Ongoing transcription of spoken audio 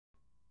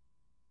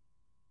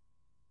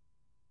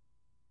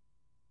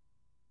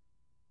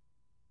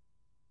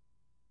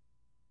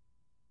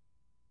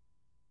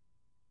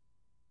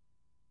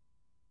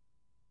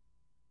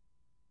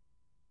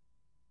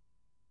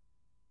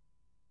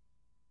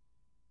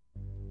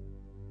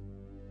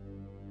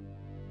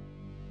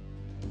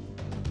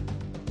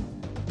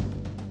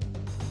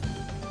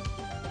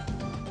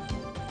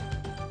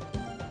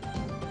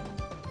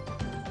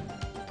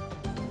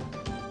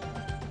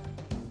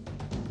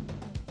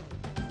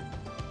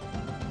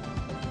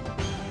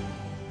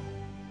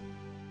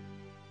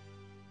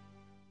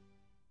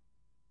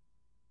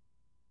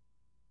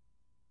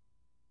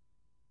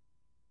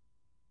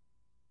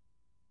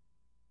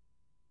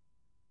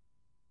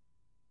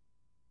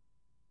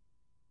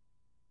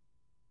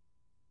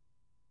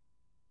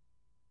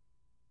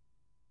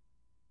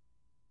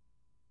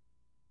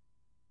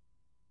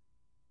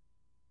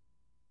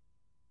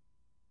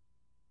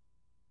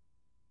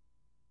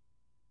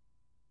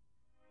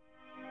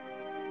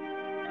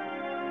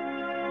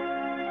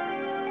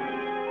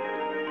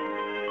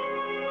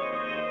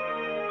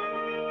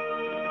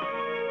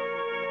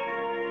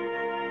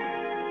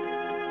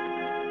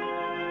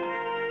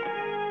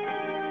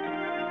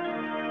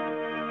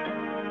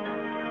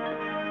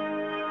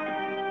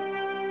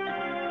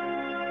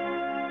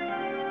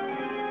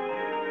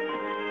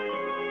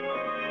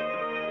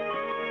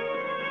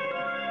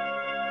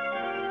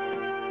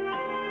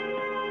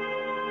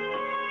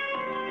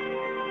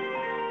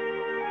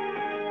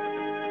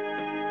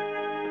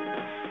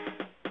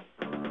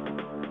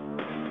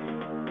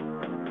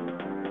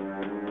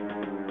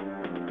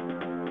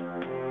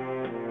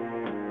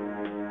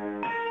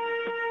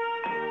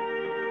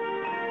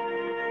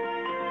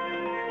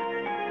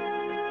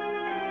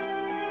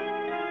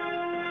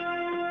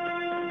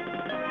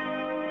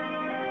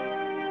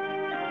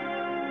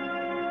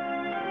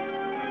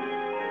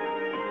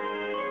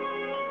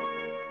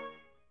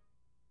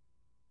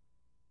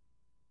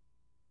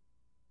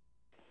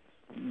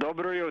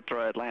Dobro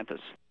jutro,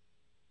 Atlantis.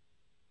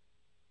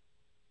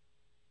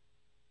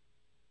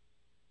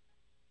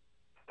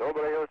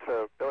 Dobro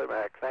jutro, Billy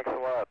Mac. Thanks a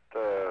lot.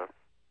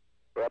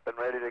 We're up and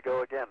ready to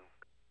go again.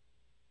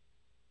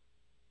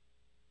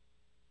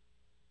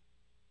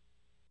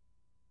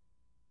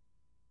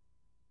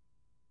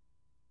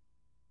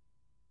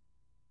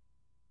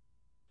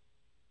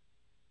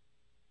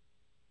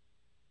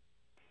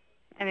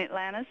 In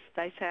Atlantis,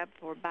 Space Hab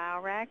for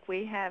Biorack,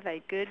 we have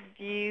a good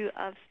view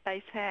of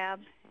Space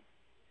Hab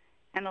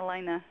and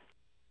Elena.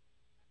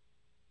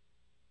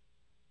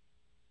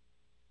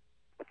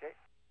 Okay.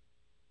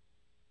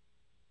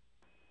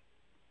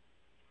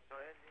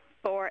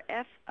 For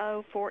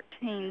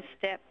FO14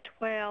 Step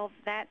 12,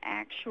 that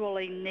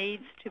actually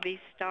needs to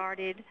be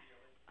started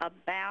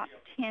about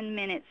 10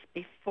 minutes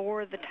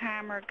before the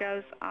timer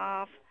goes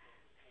off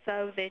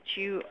so that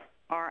you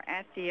are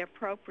at the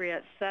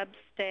appropriate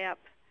sub-step,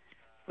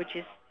 which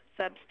is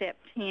sub-step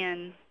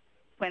 10,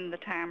 when the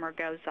timer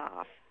goes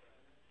off.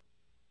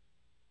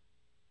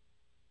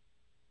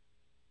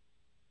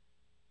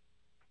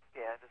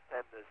 Okay, I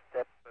understand the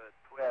step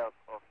 12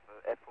 of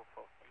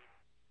FO14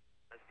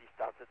 must be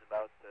started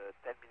about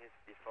 10 minutes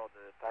before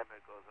the timer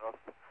goes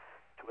off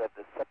to have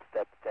the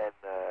sub-step 10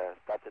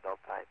 started on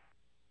time.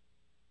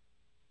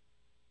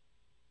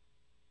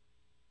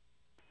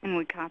 And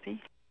we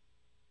copy.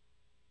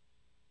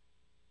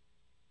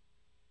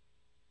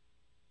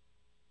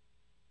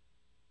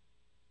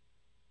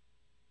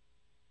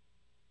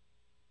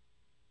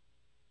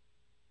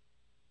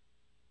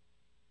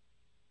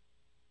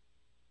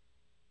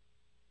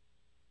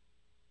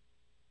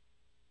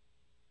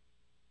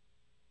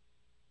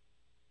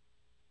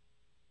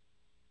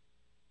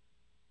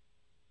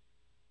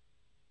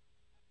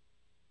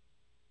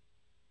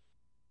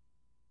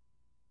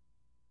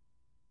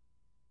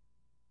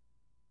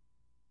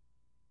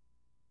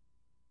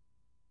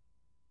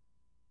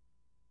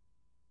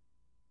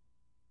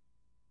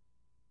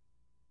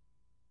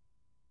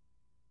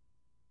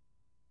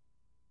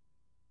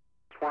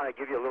 I want to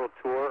give you a little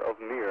tour of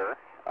Mir.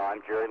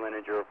 I'm Jerry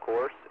Linenger, of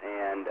course,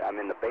 and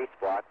I'm in the base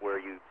block where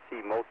you see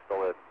most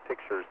of the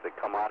pictures that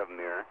come out of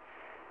Mir.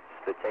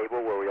 It's the table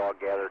where we all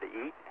gather to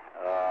eat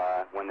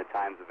when the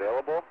time's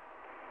available.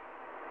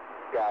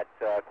 Got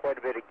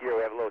quite a bit of gear.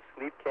 We have a little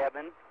sleep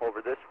cabin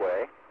over this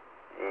way,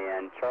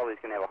 and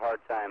Charlie's going to have a hard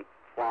time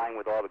flying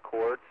with all the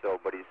cords,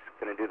 but he's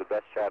going to do the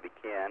best job he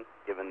can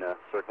given the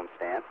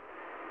circumstance.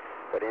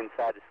 But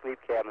inside the sleep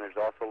cabin, there's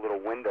also a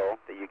little window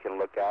that you can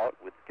look out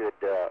with good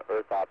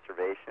Earth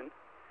observation.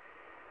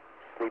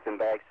 Sleeping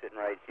bag sitting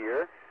right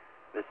here.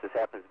 This just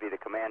happens to be the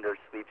commander's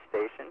sleep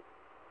station.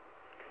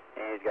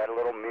 And he's got a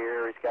little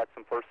mirror. He's got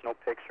some personal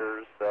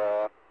pictures,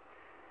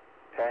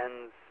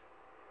 pens,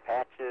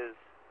 patches.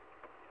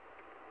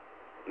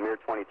 Mir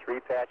 23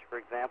 patch, for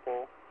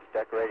example. He's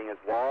decorating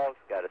his walls.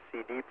 Got a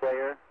CD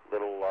player,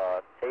 little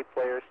tape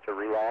players to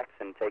relax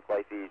and take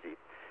life easy.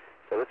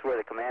 So this is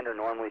where the commander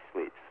normally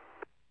sleeps.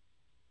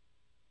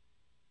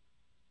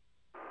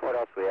 What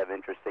else we have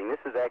interesting?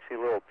 This is actually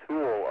a little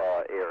tool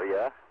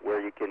area where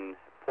you can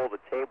pull the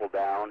table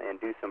down and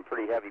do some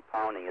pretty heavy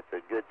pounding. It's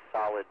a good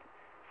solid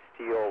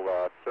steel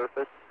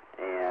surface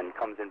and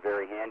comes in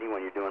very handy when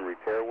you're doing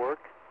repair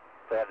work.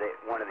 So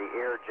one of the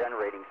air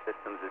generating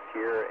systems is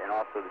here, and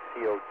also the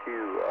CO2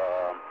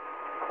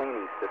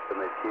 cleaning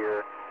system is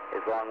here,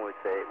 along with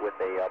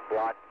a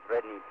block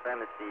threatening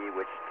primacy,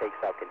 which takes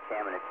out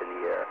contaminants in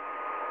the air.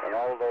 And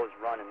all of those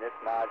run in this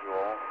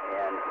module,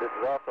 and this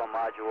is also a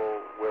module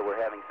where we're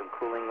having some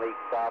cooling leak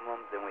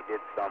problems, and we did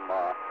some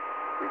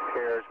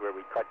repairs where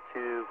we cut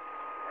tubes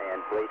and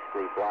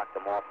basically blocked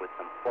them off with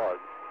some plugs.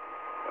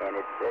 And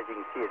it's, as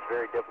you can see, it's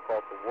very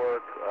difficult to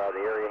work.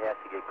 The area has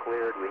to get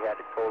cleared. We had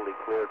it totally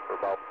cleared for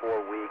about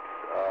 4 weeks,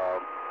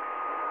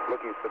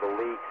 looking for the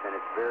leaks, and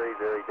it's very,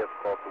 very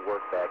difficult to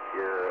work back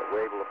here.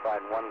 We're able to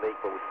find one leak,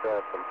 but we still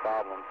have some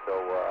problems, so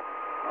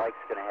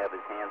Mike's going to have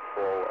his hands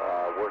full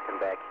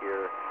working back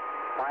here.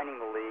 Finding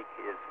the leak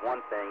is one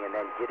thing, and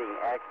then getting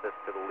access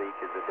to the leak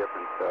is a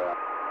different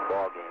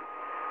ballgame.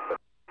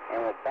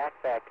 And we'll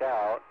back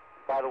out.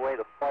 By the way,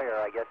 the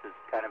fire, I guess, is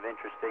kind of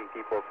interesting.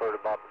 People have heard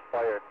about the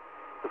fire.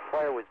 The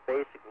fire was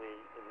basically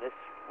in this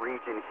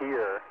region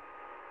here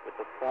with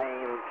the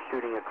flame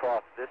shooting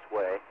across this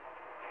way.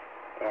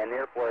 And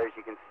therefore, as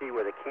you can see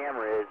where the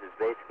camera is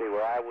basically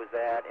where I was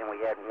at, and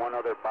we had one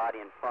other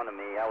body in front of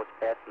me. I was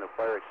passing the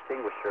fire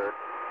extinguisher,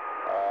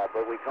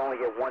 but we can only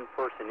get one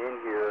person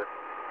in here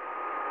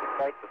to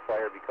fight the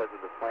fire because of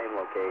the flame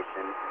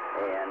location.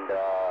 And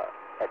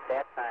at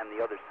that time,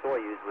 the other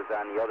Soyuz was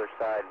on the other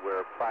side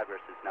where Progress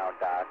is now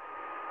docked.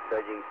 So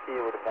as you can see,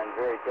 it would have been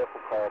very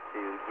difficult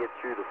to get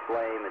through the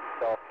flame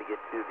itself to get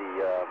to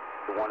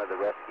to one of the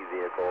rescue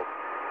vehicles.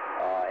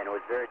 And it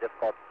was very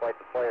difficult to fight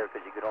the fire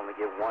because you could only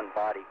get one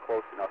body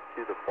close enough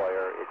to the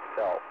fire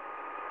itself.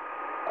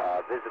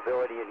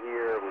 Visibility in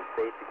here was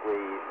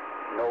basically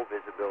no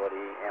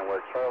visibility, and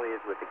where Charlie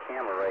is with the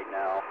camera right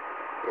now,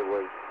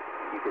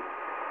 you could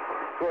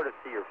sort of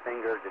see your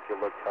fingers if you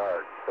looked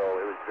hard. So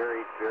it was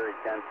very, very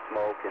dense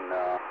smoke, and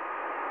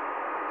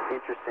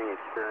interesting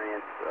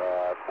experience,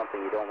 something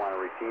you don't want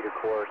to repeat, of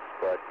course,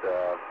 but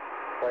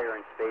fire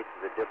in space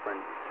is a different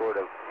sort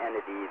of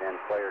entity than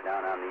fire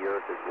down on the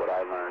Earth, is what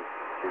I learned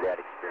through that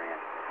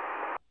experience.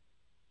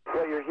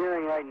 What you're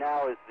hearing right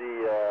now is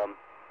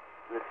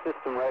the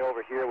system right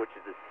over here, which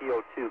is the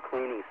CO2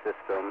 cleaning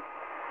system,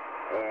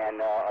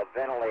 and a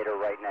ventilator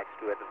right next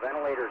to it. The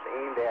ventilator is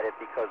aimed at it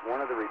because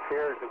one of the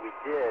repairs that we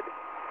did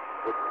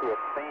was to a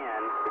fan.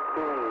 The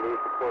cooling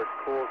loop, of course,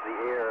 cools the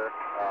air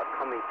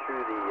coming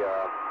through the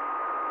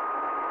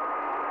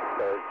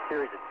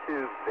series of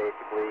tubes,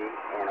 basically,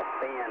 and a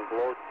fan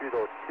blows through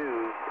those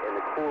tubes, and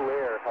the cool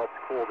air helps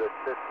cool this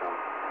system.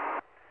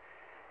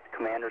 The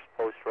commander's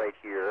post right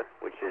here,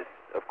 which is,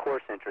 of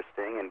course,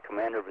 interesting, and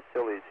Commander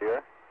Vasili's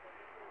here.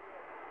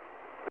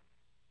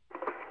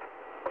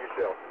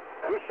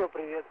 Еще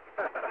привет.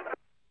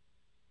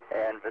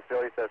 And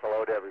Vasily says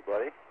hello to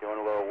everybody, doing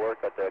a little work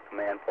at the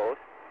command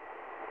post.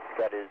 He's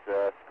got his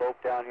scope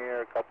down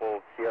here, a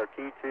couple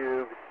CRT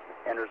tubes,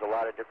 enters a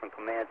lot of different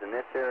commands in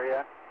this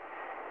area.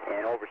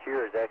 And over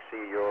here is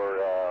actually your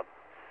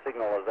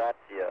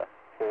signalization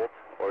pult,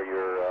 or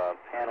your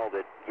panel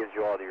that gives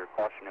you all of your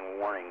caution and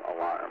warning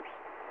alarms.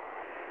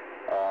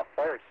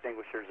 Fire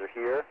extinguishers are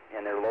here,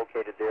 and they're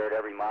located there at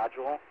every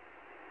module.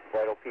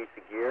 Vital piece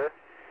of gear.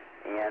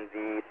 And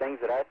the things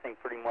that I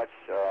think pretty much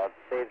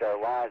saved our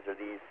lives are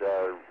these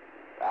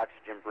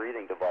oxygen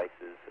breathing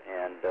devices.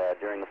 And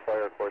during the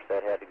fire, of course,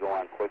 that had to go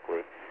on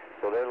quickly.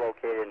 So they're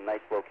located in a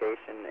nice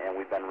location, and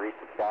we've been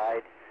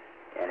resupplied,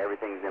 and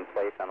everything's in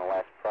place on the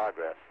last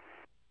progress.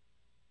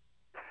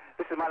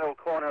 This is my little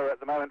corner at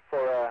the moment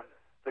for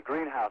the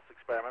greenhouse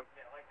experiment.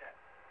 Yeah, like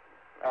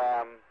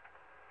that.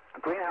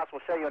 Greenhouse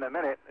we'll show you in a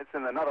minute. It's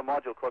in another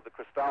module called the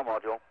Crystal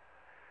module.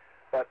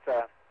 But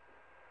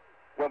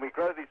when we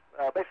grow these,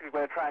 basically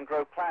we're going to try and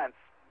grow plants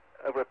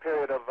over a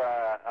period of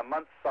a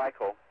month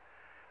cycle,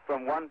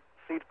 from one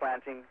seed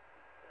planting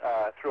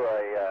through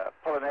a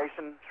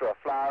pollination, through a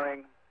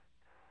flowering,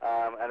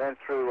 and then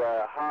through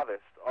a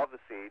harvest of the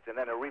seeds, and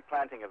then a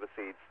replanting of the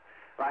seeds.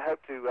 And I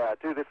hope to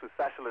do this with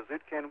Sasha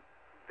Lazutkin,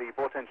 the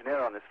boat engineer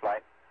on this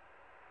flight,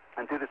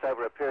 and do this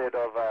over a period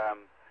of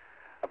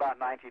about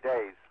 90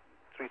 days,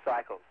 3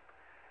 cycles.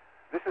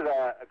 This is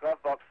a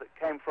glove box that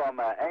came from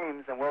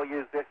Ames, and we'll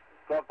use this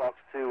glove box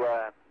to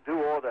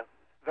do all the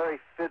very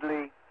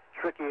fiddly,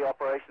 tricky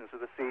operations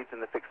with the seeds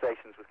and the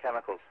fixations with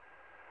chemicals.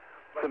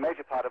 It's a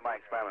major part of my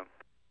experiment.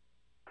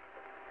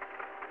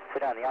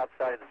 Sit on the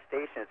outside of the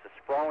station. It's a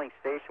sprawling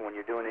station when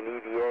you're doing an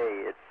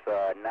EVA. It's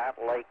not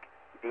like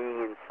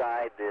being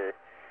inside the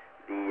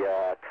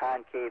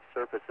concave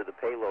surface of the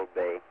payload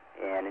bay,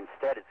 and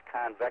instead it's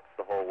convex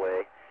the whole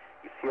way.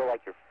 You feel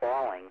like you're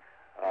falling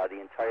the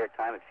entire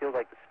time. It feels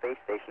like the space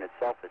station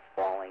itself is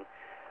falling.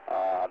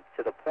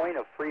 To the point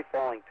of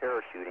free-falling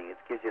parachuting. It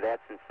gives you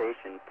that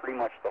sensation pretty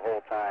much the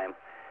whole time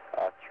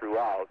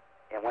throughout.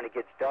 And when it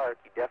gets dark,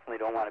 you definitely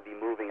don't want to be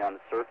moving on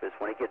the surface.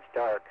 When it gets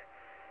dark,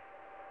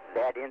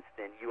 that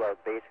instant you are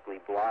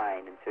basically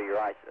blind until your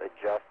eyes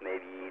adjust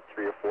maybe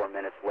 3 or 4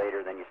 minutes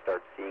later. Then you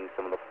start seeing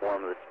some of the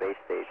form of the space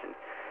station.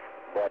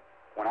 But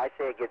when I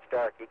say it gets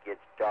dark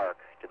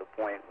to the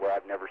point where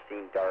I've never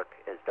seen dark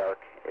as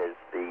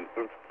the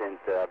instant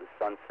the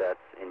sun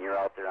sets and you're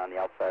out there on the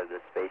outside of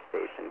the space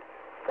station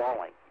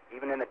falling.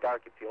 Even in the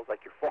dark, it feels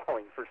like you're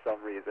falling for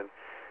some reason.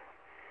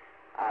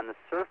 On the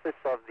surface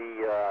of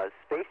the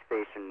space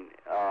station,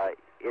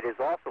 it is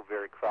also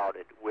very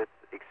crowded with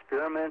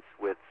experiments,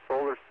 with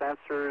solar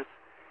sensors,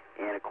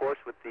 and of course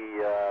with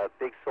the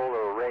big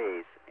solar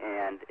arrays.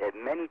 And at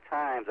many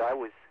times I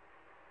was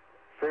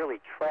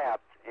fairly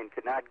trapped and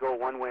could not go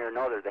one way or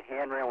another. The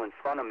handrail in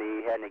front of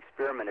me had an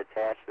experiment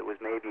attached that was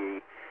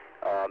maybe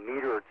a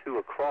meter or 2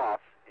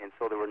 across, and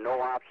so there were no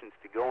options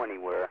to go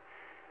anywhere.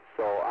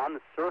 So on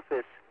the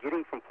surface,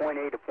 getting from point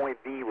A to point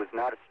B was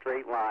not a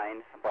straight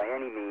line by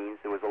any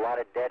means. There was a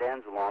lot of dead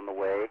ends along the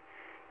way.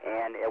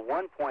 And at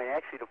one point,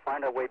 actually, to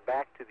find our way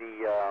back to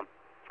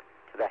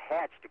the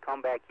hatch to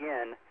come back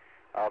in,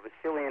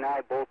 Vasily and I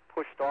both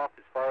pushed off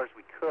as far as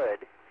we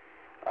could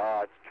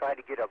to try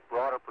to get a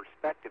broader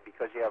perspective,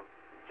 because you have,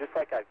 just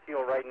like I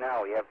feel right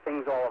now, you have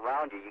things all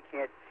around you. You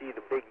can't see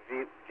the big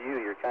view.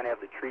 You kind of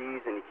have the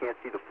trees and you can't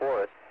see the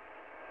forest.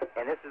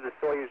 And this is the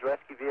Soyuz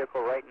rescue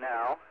vehicle right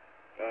now.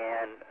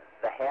 And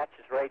the hatch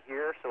is right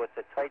here, so it's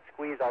a tight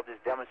squeeze. I'll just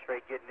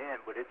demonstrate getting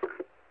in, but it's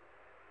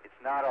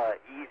not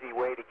an easy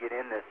way to get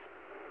in this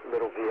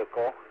little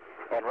vehicle.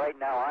 And right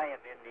now I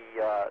am in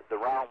the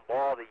round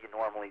ball that you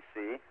normally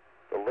see,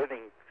 the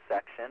living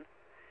section.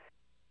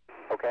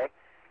 Okay,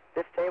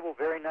 this table,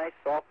 very nice,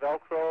 soft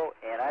Velcro,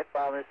 and I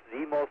found this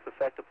the most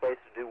effective place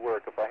to do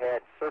work. If I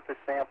had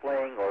surface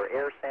sampling or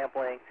air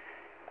sampling,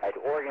 I'd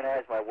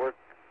organize my work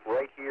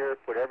right here,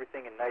 put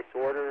everything in nice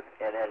order,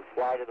 and then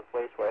fly to the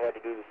place where I had to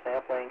do the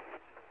sampling.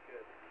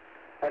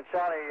 And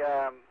Charlie,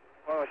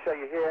 what I'll show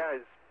you here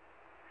is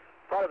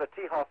part of the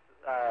T-Hoff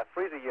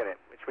freezer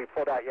unit, which we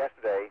pulled out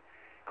yesterday.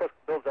 Of course,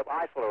 builds up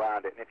ice all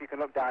around it, and if you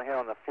can look down here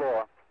on the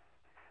floor,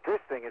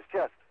 this thing is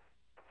just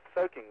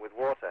soaking with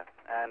water.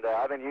 And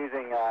I've been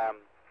using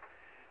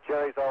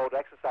Jerry's old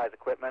exercise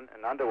equipment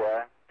and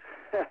underwear,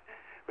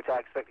 which I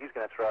expect he's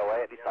going to throw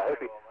away. At least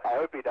I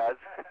hope he does.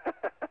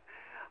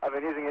 I've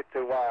been using it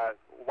to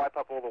wipe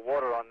up all the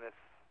water on this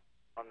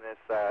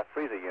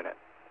freezer unit.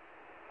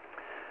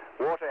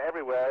 Water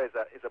everywhere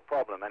is a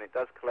problem, and it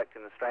does collect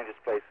in the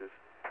strangest places.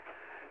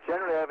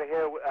 Generally over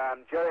here,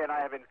 Jerry and I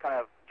have been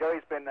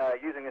Jerry's been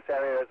using this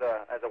area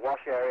as a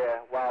wash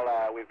area while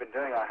we've been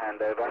doing our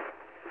handover.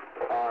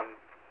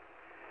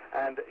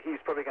 And he's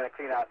probably going to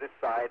clean out this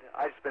side.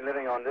 I've just been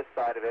living on this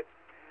side of it.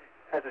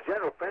 As a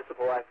general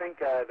principle, I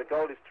think the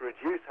goal is to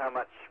reduce how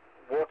much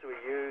water we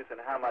use and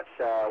how much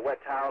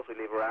wet towels we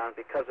leave around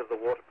because of the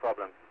water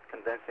problem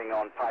condensing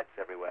on pipes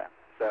everywhere.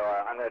 So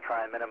I'm going to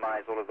try and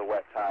minimize all of the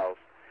wet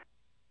towels.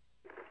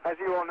 As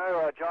you all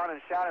know, John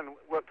and Shannon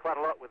worked quite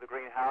a lot with the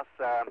greenhouse.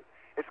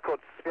 It's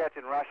called STS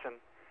in Russian,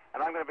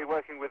 and I'm going to be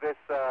working with this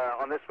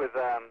on this with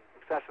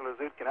Sasha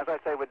Lazutkin. As I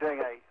say, we're doing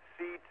a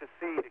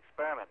seed-to-seed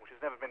experiment, which has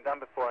never been done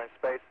before in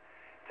space,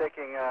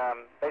 taking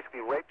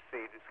basically rape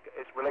seed,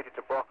 it's related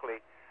to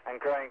broccoli,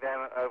 and growing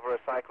them over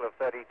a cycle of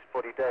 30 to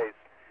 40 days,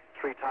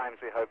 3 times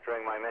we hope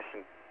during my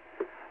mission.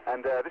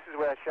 And this is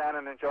where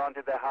Shannon and John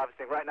did their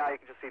harvesting. Right now you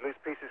can just see loose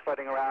pieces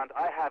floating around.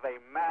 I have a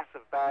mass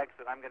of bags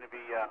that I'm going to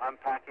be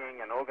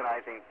unpacking and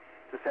organizing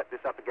to set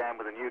this up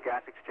again with a new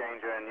gas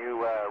exchanger and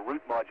new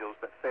root modules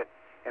that fit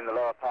in the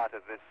lower part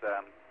of this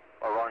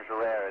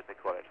orangerie, as they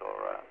call it, or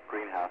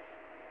greenhouse.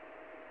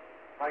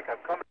 Mike,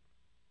 I've come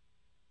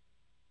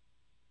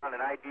on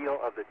an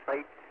ideal of the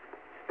tight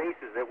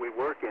spaces that we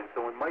work in.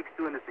 So when Mike's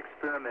doing this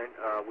experiment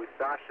with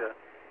Sasha,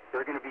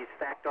 they're going to be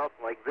stacked up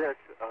like this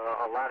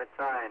a lot of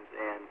times,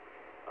 and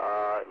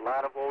a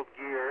lot of old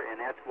gear,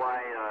 and that's why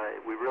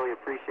we really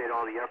appreciate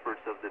all the efforts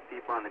of the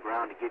people on the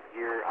ground to get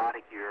gear out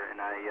of here. And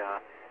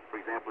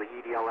for example, the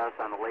EDLS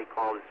on the late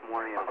call this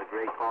morning, it was a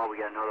great call. We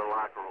got another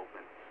locker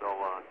open. So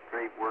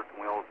great work,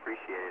 and we all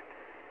appreciate it.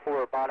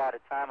 We're about out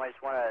of time. I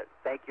just want to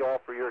thank you all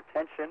for your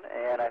attention,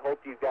 and I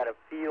hope you've got a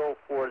feel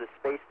for the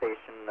space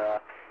station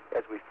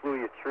as we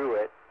flew you through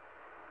it.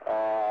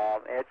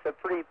 It's a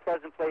pretty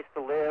pleasant place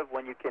to live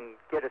when you can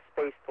get a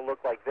space to look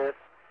like this.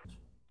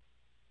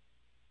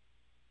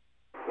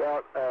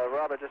 Well,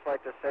 Rob, I'd just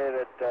like to say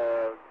that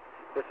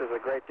this is a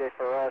great day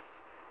for us.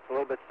 It's a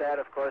little bit sad,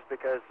 of course,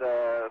 because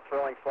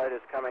Thrilling Flight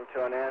is coming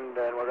to an end,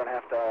 and we're going to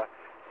have to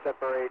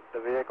separate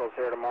the vehicles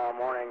here tomorrow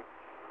morning,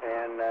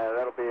 and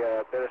that'll be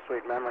a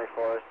bittersweet memory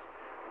for us.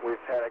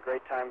 We've had a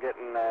great time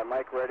getting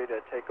Mike ready to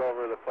take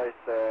over the place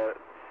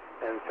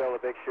and fill the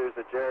big shoes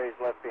that Jerry's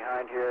left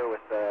behind here, with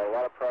a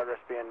lot of progress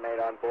being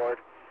made on board.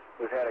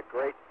 We've had a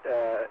great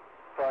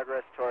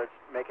progress towards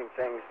making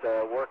things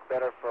work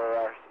better for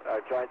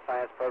our joint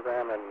science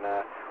program,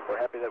 and we're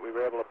happy that we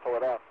were able to pull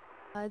it off.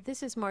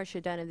 This is Marcia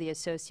Dunn of the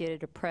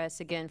Associated Press,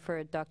 again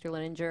for Dr.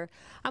 Lininger.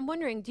 I'm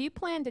wondering, do you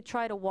plan to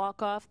try to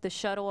walk off the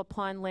shuttle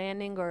upon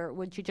landing, or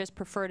would you just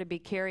prefer to be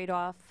carried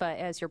off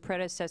as your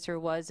predecessor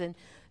was? And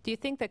do you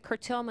think that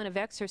curtailment of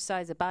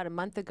exercise about a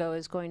month ago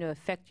is going to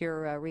affect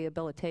your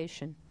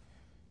rehabilitation?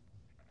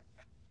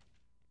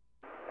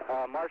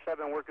 Marcia, I've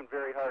been working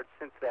very hard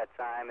since that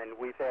time, and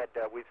we've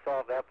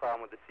solved that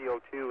problem with the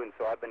CO2, and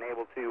so I've been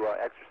able to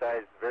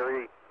exercise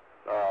very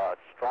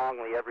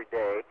strongly every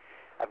day.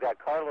 I've got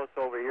Carlos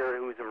over here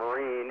who's a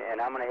Marine,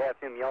 and I'm going to have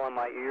him yell in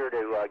my ear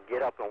to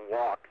get up and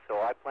walk, so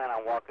I plan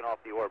on walking off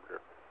the orbiter.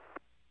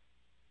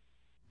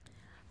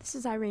 This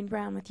is Irene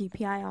Brown with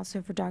UPI,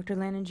 also for Dr.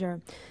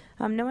 Lininger.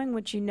 Knowing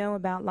what you know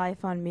about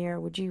life on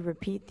Mir, would you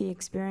repeat the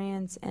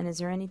experience, and is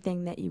there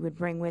anything that you would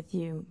bring with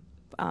you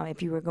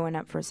if you were going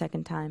up for a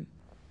second time?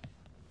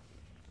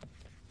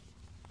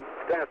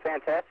 It's been a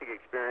fantastic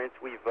experience.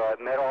 We've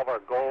met all of our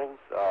goals,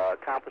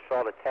 accomplished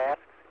all the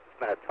tasks. It's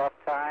been a tough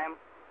time,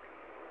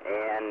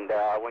 and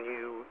when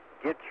you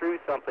get through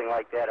something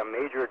like that, a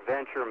major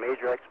adventure,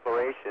 major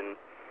exploration,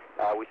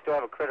 we still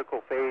have a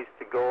critical phase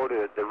to go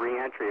to the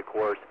re-entry, of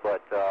course,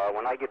 but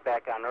when I get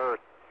back on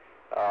Earth,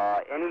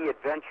 any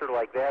adventure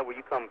like that where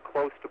you come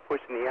close to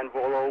pushing the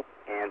envelope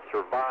and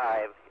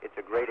survive, it's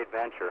a great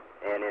adventure.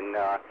 And in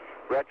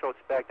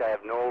retrospect, I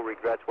have no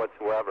regrets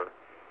whatsoever.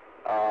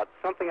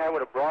 Something I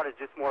would have brought is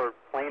just more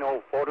plain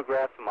old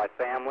photographs of my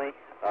family.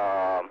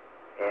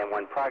 And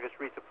when Progress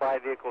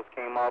Resupply vehicles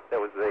came up, that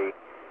was the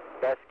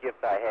best gift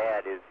I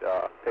had, is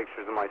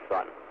pictures of my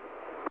son.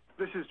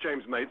 This is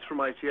James Mates from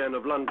ITN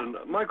of London.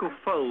 Michael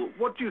Foale,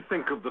 what do you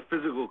think of the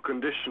physical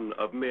condition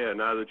of Mir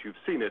now that you've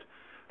seen it?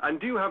 And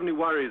do you have any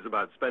worries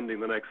about spending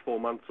the next 4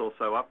 months or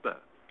so up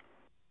there?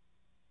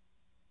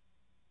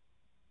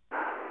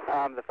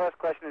 The first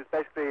question is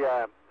basically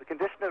the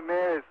condition of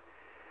Mir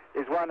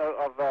is one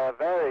of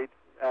varied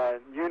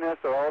newness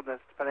or oldness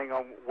depending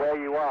on where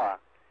you are.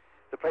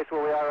 The place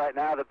where we are right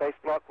now, the base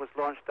block, was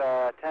launched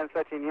 10,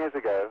 13 years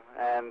ago,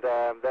 and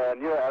there are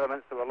newer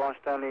elements that were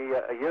launched only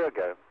a year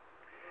ago.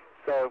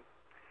 So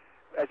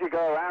as you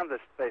go around the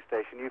space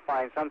station, you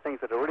find some things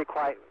that are really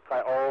quite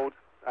old.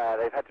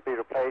 They've had to be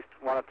replaced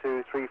 1 or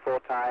 2, 3, 4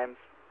 times.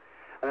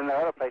 And then there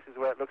are other places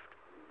where it looks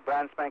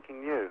brand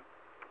spanking new.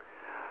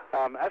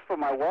 As for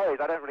my worries,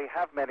 I don't really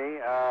have many.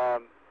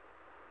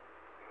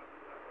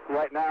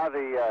 Right now,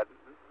 the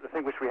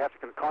thing which we have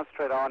to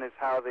concentrate on is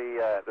how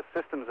the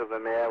systems of the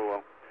Mir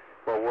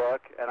will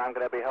work, and I'm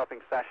going to be helping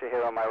Sasha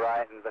here on my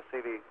right and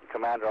Vasily,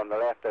 commander, on the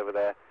left over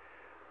there,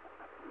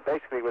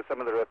 basically with some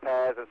of the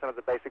repairs and some of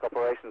the basic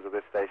operations of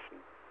this station.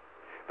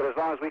 But as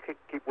long as we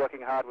keep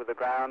working hard with the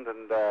ground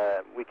and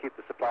we keep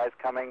the supplies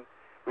coming,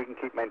 we can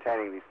keep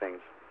maintaining these things.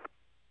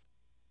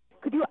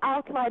 Could you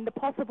outline the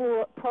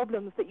possible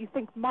problems that you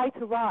think might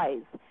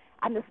arise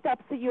and the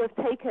steps that you have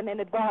taken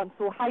in advance,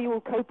 or how you will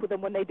cope with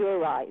them when they do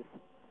arise?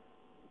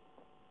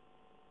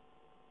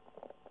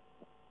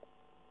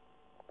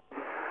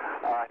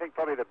 I think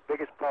probably the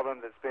biggest problem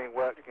that's being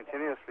worked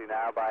continuously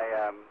now by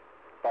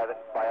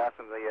us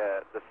and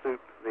the SOUP,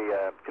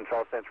 the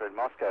control center in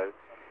Moscow,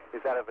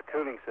 is that of the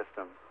cooling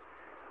system.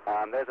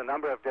 There's a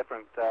number of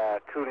different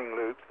cooling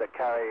loops that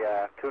carry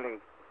cooling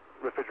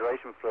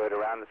refrigeration fluid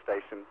around the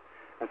station,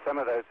 and some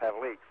of those have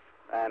leaks.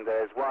 And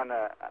there's one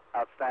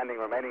outstanding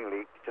remaining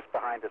leak just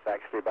behind us,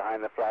 actually,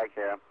 behind the flag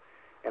here,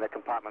 in a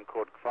compartment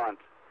called front.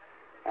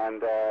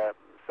 And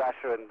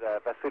Sasha and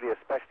Vasily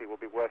especially will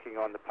be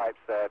working on the pipes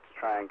there to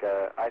try and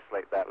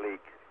isolate that leak.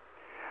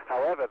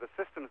 However, the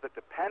systems that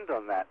depend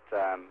on that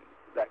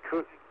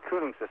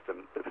cooling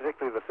system,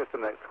 particularly the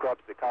system that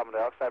scrubs the carbon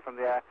dioxide from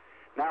the air,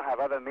 now have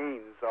other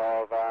means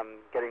of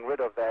getting rid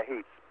of their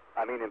heat.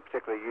 I mean, in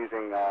particular,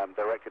 using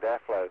directed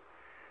airflow.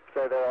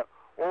 So there are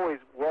always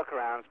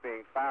workarounds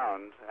being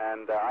found,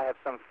 and I have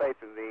some faith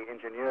in the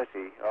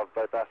ingenuity of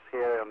both us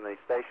here on the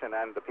station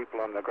and the people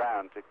on the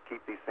ground to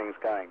keep these things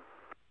going.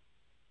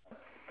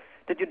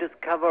 Did you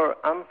discover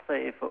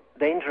unsafe,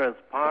 dangerous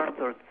parts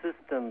or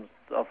systems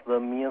of the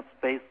Mir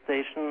space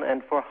station,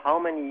 and for how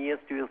many years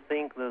do you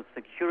think the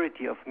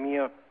security of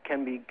Mir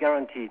can be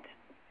guaranteed?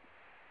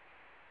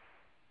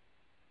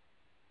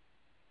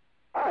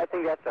 I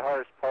think that's the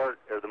hardest part,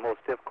 or the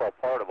most difficult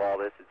part of all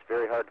this. It's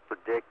very hard to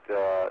predict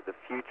the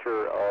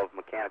future of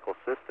mechanical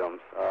systems.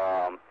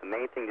 The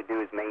main thing to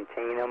do is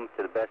maintain them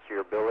to the best of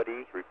your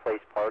ability, replace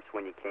parts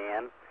when you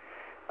can.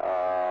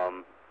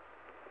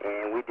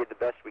 And we did the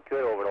best we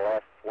could over the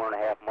last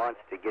 4.5 months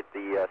to get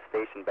the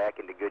station back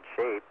into good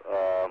shape.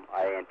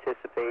 I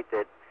anticipate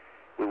that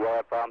we will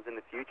have problems in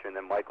the future, and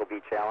then Mike will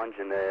be challenged,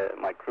 and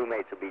my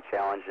crewmates will be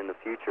challenged in the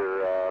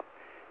future.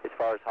 As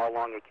far as how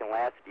long it can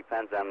last, it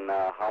depends on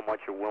how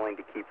much you're willing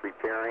to keep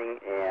repairing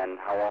and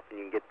how often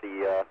you can get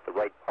the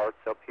right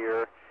parts up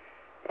here.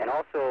 And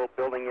also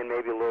building in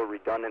maybe a little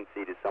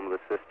redundancy to some of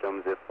the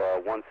systems. If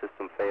one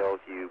system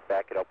fails, you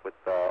back it up with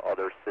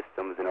other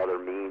systems and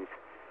other means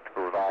to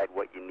provide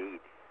what you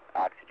need.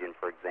 Oxygen,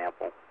 for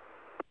example.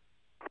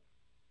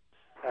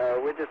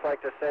 We'd just like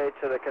to say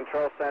to the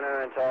control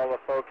center and to all the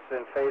folks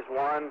in Phase 1,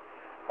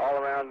 all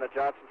around the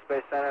Johnson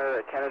Space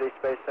Center, the Kennedy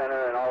Space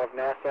Center, and all of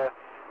NASA,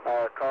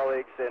 our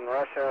colleagues in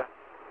Russia,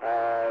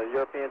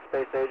 European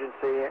Space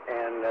Agency,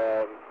 and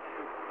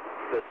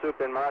the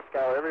SOUP in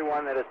Moscow,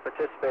 everyone that has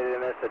participated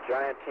in this, a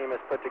giant team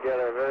has put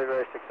together a very,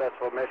 very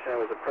successful mission.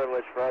 It was a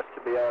privilege for us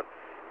to be out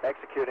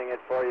executing it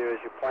for you as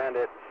you planned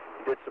it.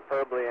 You did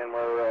superbly, and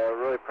we're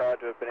really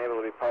proud to have been able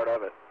to be part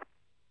of it.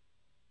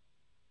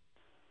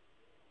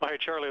 Hi,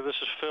 Charlie, this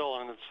is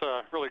Phil, and it's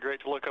really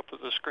great to look up at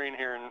the screen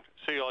here and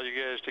see all you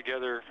guys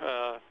together.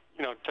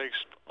 It takes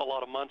a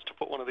lot of months to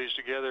put one of these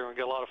together, and we've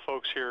got a lot of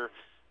folks here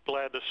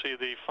glad to see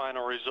the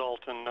final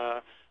result.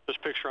 And this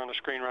picture on the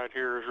screen right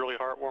here is really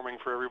heartwarming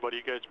for everybody.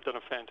 You guys have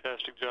done a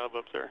fantastic job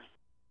up there.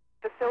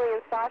 Vasily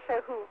and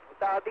Sasha, who've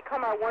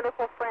become our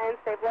wonderful friends,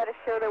 they've let us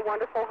share their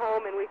wonderful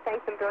home, and we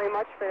thank them very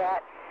much for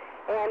that.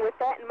 And with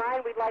that in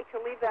mind, we'd like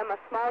to leave them a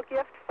small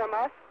gift from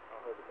us.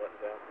 I'll hold the button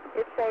down.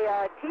 It's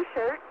a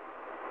T-shirt,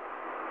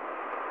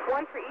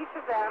 one for each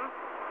of them,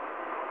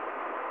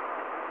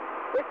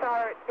 with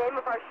our name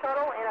of our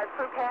shuttle and our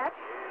crew patch.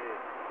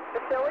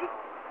 Vasily?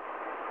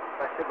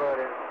 Спасибо,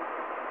 Irene.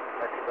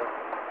 Спасибо.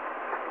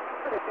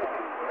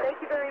 Thank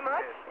you very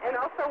much. And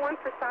also one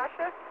for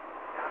Sasha.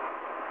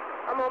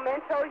 A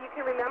memento, you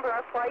can remember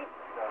our flight.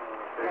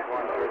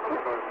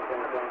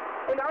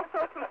 And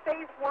also from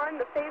Phase 1,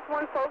 the Phase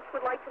 1 folks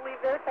would like to leave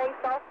their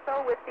thanks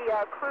also with the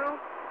crew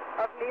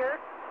of Mir,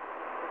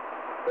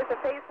 with a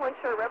Phase 1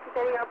 shirt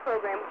representing our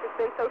program, which has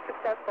been so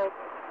successful.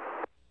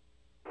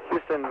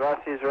 Houston,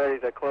 Rossi's ready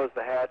to close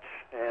the hatch,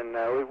 and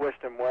we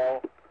wished him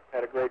well.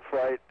 Had a great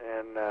flight,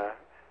 and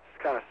just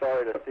kind of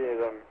sorry to see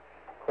them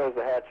close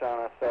the hatch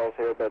on ourselves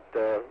here, but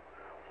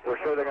we're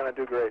sure they're going to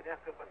do great.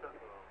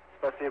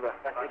 Спасибо.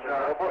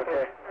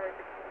 Okay.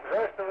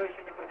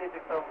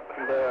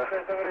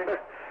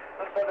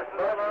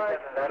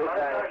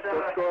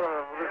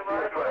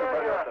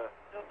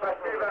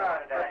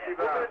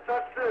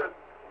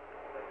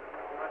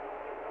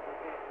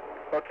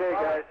 Okay,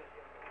 guys.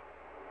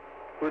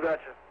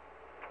 Удачи.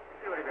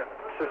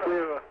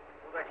 Счастливо.